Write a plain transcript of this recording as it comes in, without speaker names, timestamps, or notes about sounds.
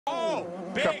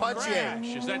big crash.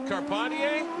 Is that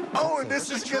Carpentier? Oh, and this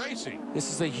is Tracy.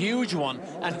 This is a huge one,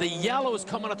 and the yellow is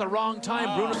coming at the wrong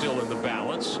time. Bruno Still in the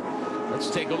balance. Let's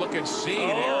take a look and see.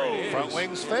 There it is. Front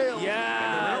wings failed.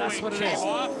 Yeah, that's what it is.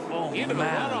 Off into the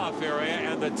runoff area,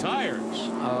 and the tires.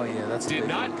 Oh yeah, that's did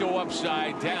not go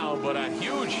upside down, but a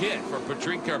huge hit for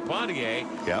Patrick Carpentier.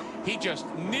 Yep. He just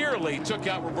nearly took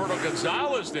out Roberto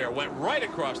Gonzalez there. Went right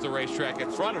across the racetrack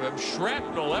in front of him.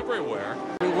 Shrapnel everywhere.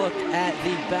 We look at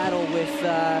the battle with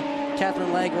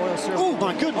Catherine Legg, Oil Syrup. Oh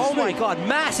my goodness! Oh my God!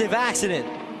 Massive accident.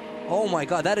 Oh my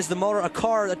God! That is the motor. A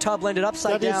tub landed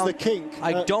upside down. That is the kink.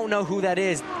 I don't know who that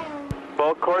is.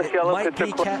 Full course yellow. Might be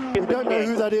we don't know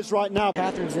who that is right now.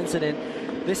 Catherine's incident.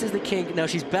 This is the kink. Now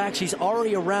she's back. She's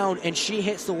already around, and she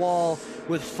hits the wall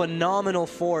with phenomenal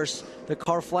force. The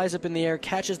car flies up in the air,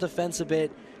 catches the fence a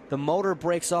bit. The motor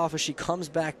breaks off as she comes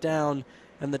back down,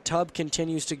 and the tub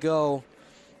continues to go.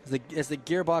 As the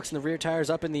gearbox and the rear tires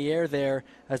up in the air there,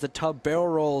 as the tub barrel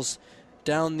rolls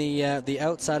down the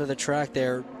outside of the track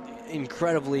there.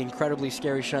 Incredibly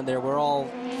scary shunt there. We're all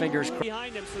fingers crossed.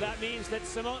 Behind him, so that means that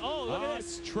Simone. Oh, look at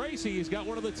this. It's Tracy. He's got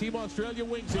one of the Team Australia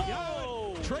wings.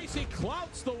 Oh! Tracy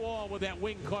clouts the wall with that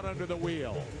wing caught under the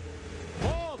wheel.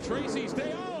 Paul Tracy's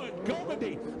day. Oh, and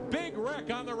Gomendy. Big wreck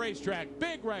on the racetrack.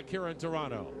 Big wreck here in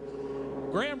Toronto.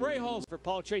 Graham Rahal. For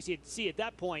Paul Tracy, see at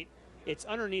that point, it's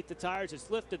underneath the tires. It's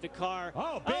lifted the car.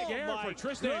 Oh, big air for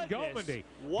Tristan Gomendy.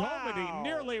 Wow. Gomendy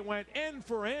nearly went end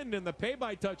for end in the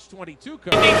pay-by-touch 22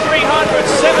 car. 370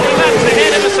 laps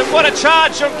ahead of us, and what a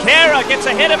charge from Champcar. Gets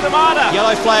ahead of the Mata.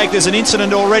 Yellow flag, there's an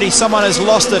incident already. Someone has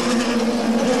lost it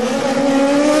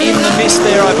in the mist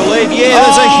there, I believe. Yeah,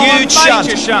 there's a huge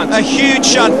shunt. A huge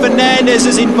shunt. Fernandez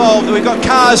is involved. We've got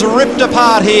cars ripped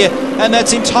apart here, and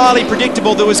that's entirely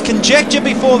predictable. There was conjecture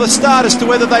before the start as to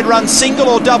whether they'd run single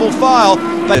or double file,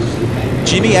 but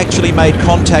Jimmy actually made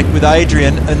contact with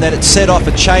Adrian, and then it set off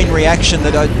a chain reaction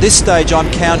that at this stage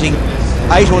I'm counting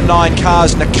 8 or 9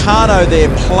 cars. Nakano there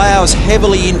plows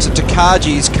heavily into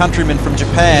Takagi, his countryman from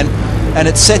Japan, and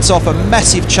it sets off a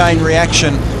massive chain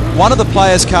reaction. One of the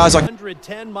players' cars...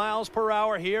 110 miles per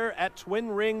hour here at Twin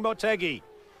Ring Motegi.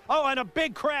 Oh, and a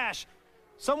big crash.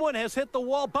 Someone has hit the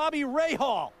wall. Bobby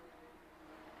Rahal.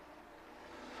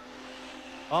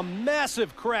 A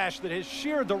massive crash that has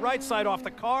sheared the right side off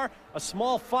the car. A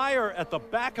small fire at the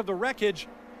back of the wreckage.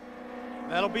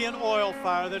 That'll be an oil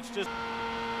fire that's just...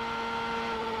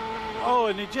 Oh,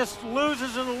 and he just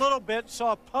loses it a little bit.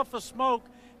 Saw a puff of smoke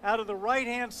out of the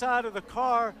right-hand side of the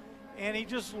car, and he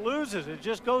just loses. It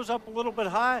just goes up a little bit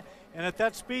high, and at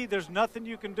that speed, there's nothing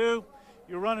you can do.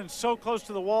 You're running so close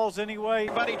to the walls anyway.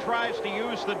 Everybody tries to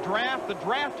use the draft. The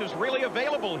draft is really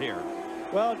available here.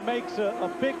 Well, it makes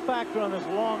a big factor on this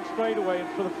long straightaway.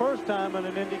 It's for the first time in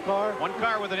an Indy car. One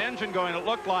car with an engine going, it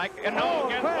looked like, and no,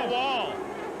 against crash. the wall.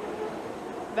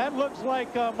 That looks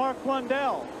like Mark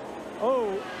Blundell.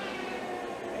 Oh,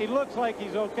 he looks like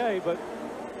he's okay, but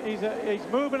he's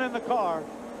moving in the car.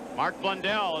 Mark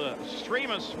Blundell, a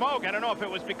stream of smoke. I don't know if it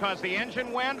was because the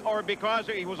engine went or because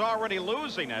he was already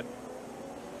losing it.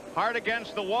 Hard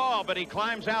against the wall, but he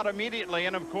climbs out immediately,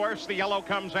 and of course the yellow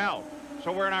comes out.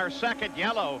 So we're in our second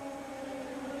yellow.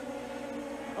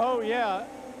 Oh, yeah.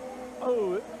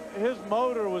 Oh, his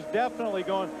motor was definitely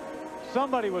going.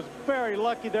 Somebody was very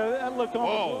lucky there. That looked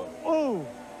almost. Oh.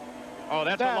 Oh,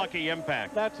 that's a lucky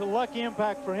impact. That's a lucky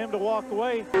impact for him to walk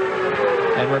away.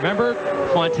 And remember,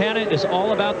 Fontana is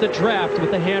all about the draft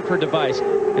with the Hanford device.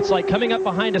 It's like coming up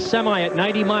behind a semi at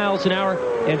 90 miles an hour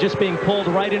and just being pulled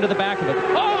right into the back of it.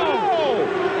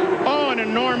 Oh! Oh, an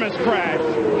enormous crash.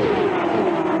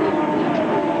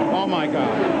 Oh, my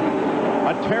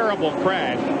God. A terrible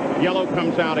crash. Yellow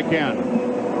comes out again.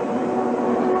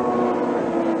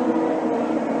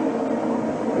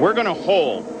 We're going to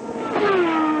hold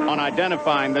on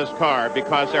identifying this car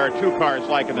because there are 2 cars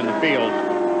like it in the field.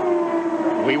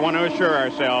 We want to assure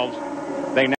ourselves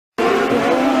they never...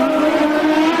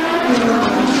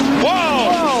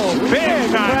 Whoa!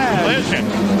 Big time collision.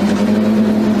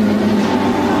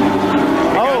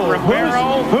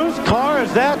 Oh, whose car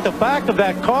is that? The back of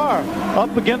that car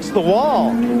up against the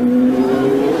wall.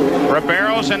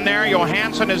 Ribeiro's in there.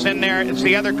 Johansson is in there. It's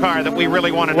the other car that we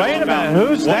really want to know about. Wait a minute.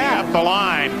 Who's that? Way up the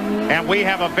line. And we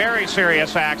have a very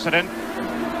serious accident.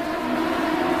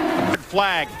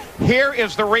 Flag. Here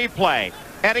is the replay.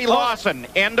 Eddie Lawson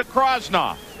into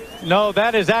Krosnoff. No,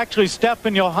 that is actually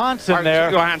Stefan Johansson there.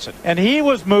 Johansson. And he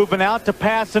was moving out to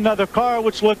pass another car,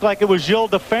 which looked like it was Gilles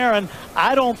de Ferran.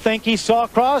 I don't think he saw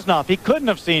Krosnoff. He couldn't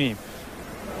have seen him.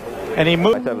 And he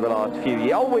moved over the last few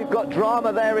years. Oh, we've got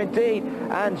drama there indeed.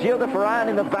 And Gilles de Ferran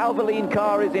in the Valvoline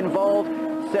car is involved.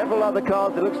 several other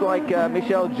cars. It looks like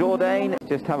Michel Jourdain.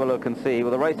 Just have a look and see.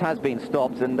 Well, the race has been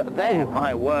stopped, and there,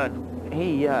 my word,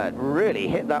 he really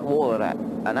hit that wall at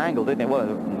an angle, didn't it? Well,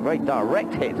 a very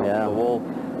direct hit onto the wall.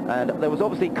 And there was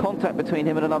obviously contact between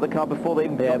him and another car before they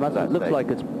even got to that. It looks like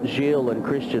it's Gilles and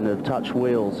Christian have touched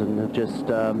wheels and have just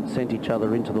sent each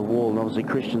other into the wall, and obviously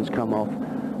Christian's come off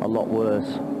a lot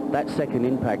worse. That second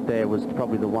impact there was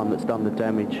probably the one that's done the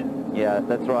damage. Yeah,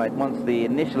 that's right. Once the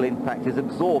initial impact is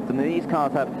absorbed, and these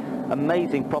cars have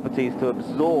amazing properties to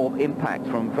absorb impact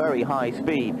from very high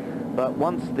speed, but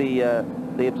once the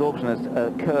absorption has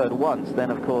occurred once, then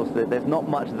of course there's not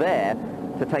much there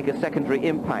to take a secondary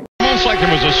impact. Almost like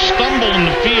there was a stumble in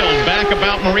the field back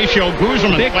about Mauricio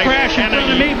Guzman. Big crash in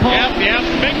front of me, Paul. Yep,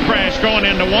 big crash going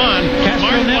into one.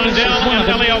 Mark Blundell and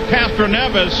Helio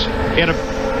Castroneves, it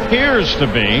appears to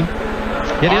be.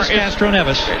 It is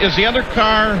Castroneves. Is the other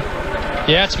car?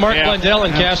 Yeah, it's Mark Blundell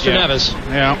and Castroneves.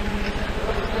 Yeah.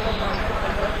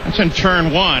 It's in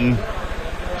turn one.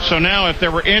 So now if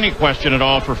there were any question at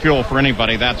all for fuel for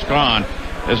anybody, that's gone.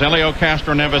 Is Helio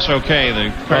Castroneves okay?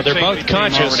 They're both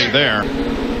conscious. Already there.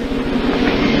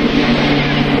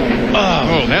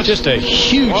 Oh, that's just a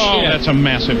huge hit. That's a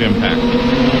massive impact.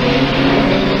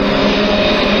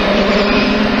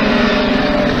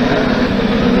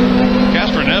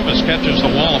 Castroneves catches the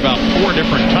wall about 4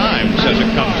 different times as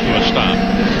it comes to a stop.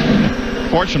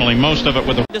 Fortunately, most of it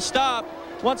with to stop.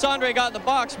 Once Andre got in the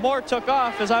box, Moore took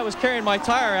off as I was carrying my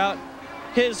tire out.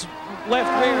 His left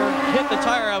rear hit the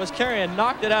tire I was carrying,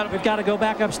 knocked it out. We've got to go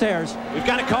back upstairs. We've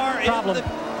got a car problem.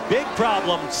 Big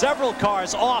problem. Several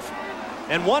cars off,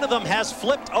 and one of them has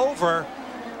flipped over.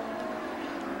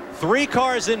 3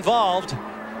 cars involved.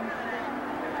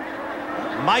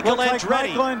 Michael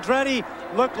Andretti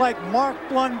looked like Mark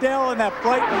Blundell in that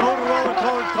bright Motorola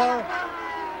colored car.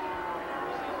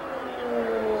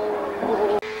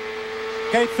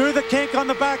 Okay, through the kink on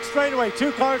the back straightaway.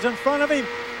 2 cars in front of him.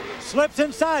 Slips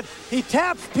inside. He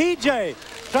taps PJ,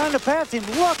 trying to pass him.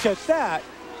 Look at that.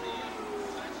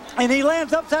 And he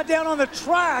lands upside down on the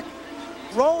track,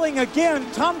 rolling again,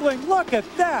 tumbling. Look at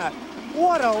that.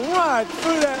 What a ride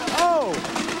through that. Oh.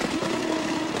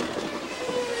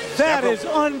 That is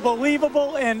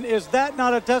unbelievable. And is that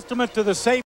not a testament to the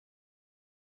safety?